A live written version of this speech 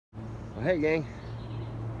Well, hey gang,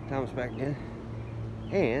 Thomas back again,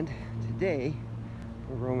 and today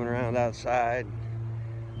we're roaming around outside.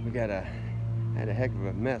 We had a heck of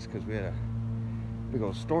a mess because we had a big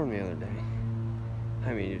old storm the other day.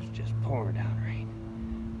 I mean, it was just pouring down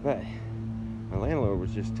rain. But my landlord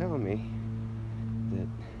was just telling me that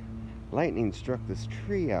lightning struck this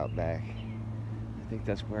tree out back. I think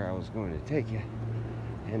that's where I was going to take you,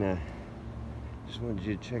 and just wanted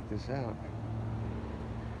you to check this out.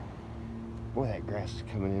 Boy, that grass is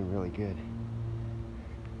coming in really good.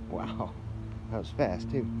 Wow, that was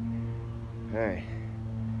fast too. Alright,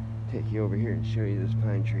 take you over here and show you this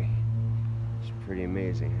pine tree. It's pretty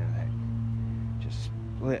amazing how that just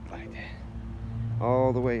split like that.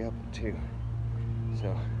 All the way up too.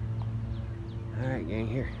 So, alright gang,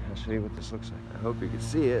 here, I'll show you what this looks like. I hope you can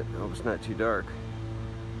see it. I hope it's not too dark.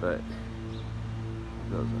 But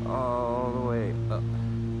it goes all the way up.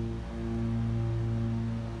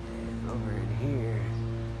 And over in here,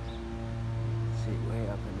 see way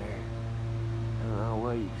up in there. I don't know how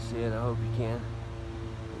well you can see it. I hope you can.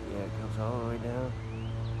 But yeah, it goes all the way down.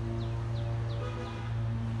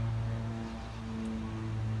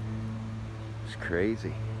 It's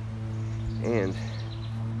crazy. And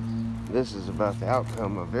this is about the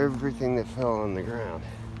outcome of everything that fell on the ground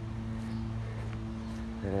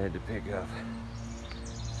that I had to pick up.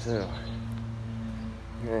 So,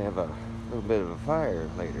 I'm gonna have a little bit of a fire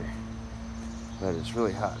later. But it's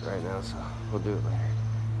really hot right now, so we'll do it later.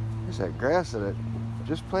 There's that grass that I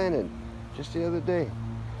just planted just the other day.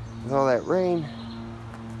 With all that rain,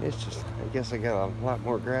 it's just, I guess I got a lot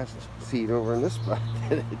more grass seed over in this spot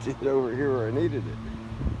than I did over here where I needed it.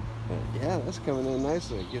 But yeah, that's coming in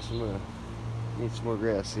nicely. I guess I'm gonna need some more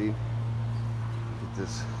grass seed. Get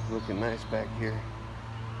this looking nice back here.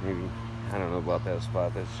 Maybe, I don't know about that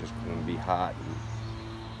spot. That's just gonna be hot,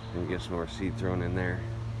 and get some more seed thrown in there.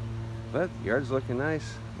 But the yard's looking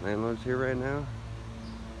nice. Landlord's here right now.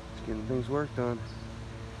 Just getting things worked on.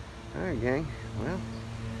 Alright gang, well,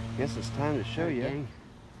 I guess it's time to show you. Gang,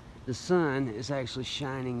 the sun is actually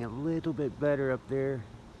shining a little bit better up there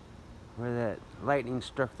where that lightning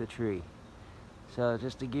struck the tree. So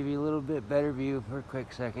just to give you a little bit better view for a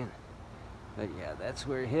quick second. But yeah, that's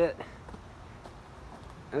where it hit.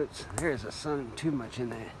 Oops, there's the sun too much in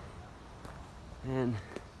that. And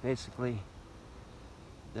basically,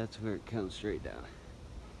 that's where it comes straight down.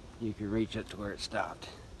 You can reach it to where it stopped.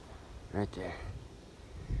 Right there.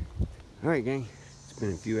 Alright gang, it's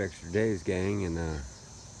been a few extra days gang, and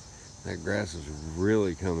that grass is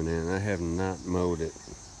really coming in. I have not mowed it.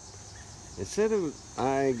 It said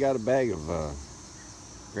I got a bag of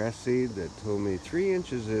grass seed that told me 3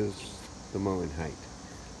 inches is the mowing height.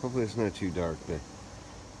 Hopefully it's not too dark, but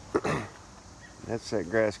that's that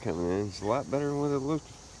grass coming in. It's a lot better than what it looked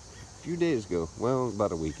a few days ago. Well,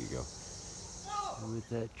 about a week ago. With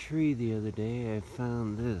that tree the other day, I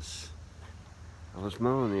found this. I was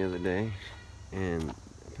mowing the other day, and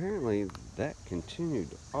apparently that continued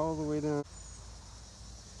all the way down,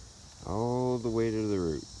 all the way to the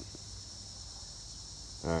root.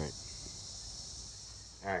 Alright.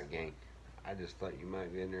 Alright gang, I just thought you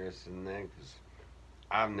might be interested in that, because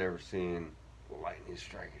I've never seen lightning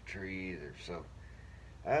strike a tree either. So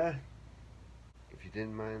if you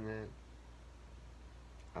didn't mind that,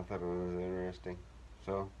 I thought it was interesting,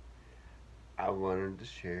 so I wanted to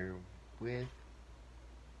share with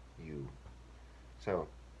you. So,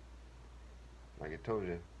 like I told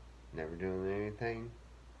you, never doing anything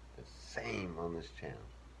the same on this channel.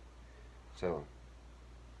 So,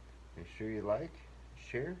 make sure you like,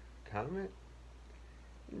 share, comment,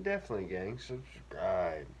 and definitely, gang,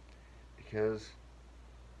 subscribe, because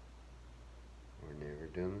we're never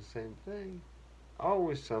doing the same thing.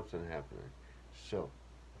 Always something happening. So,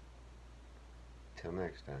 till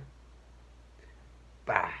next time.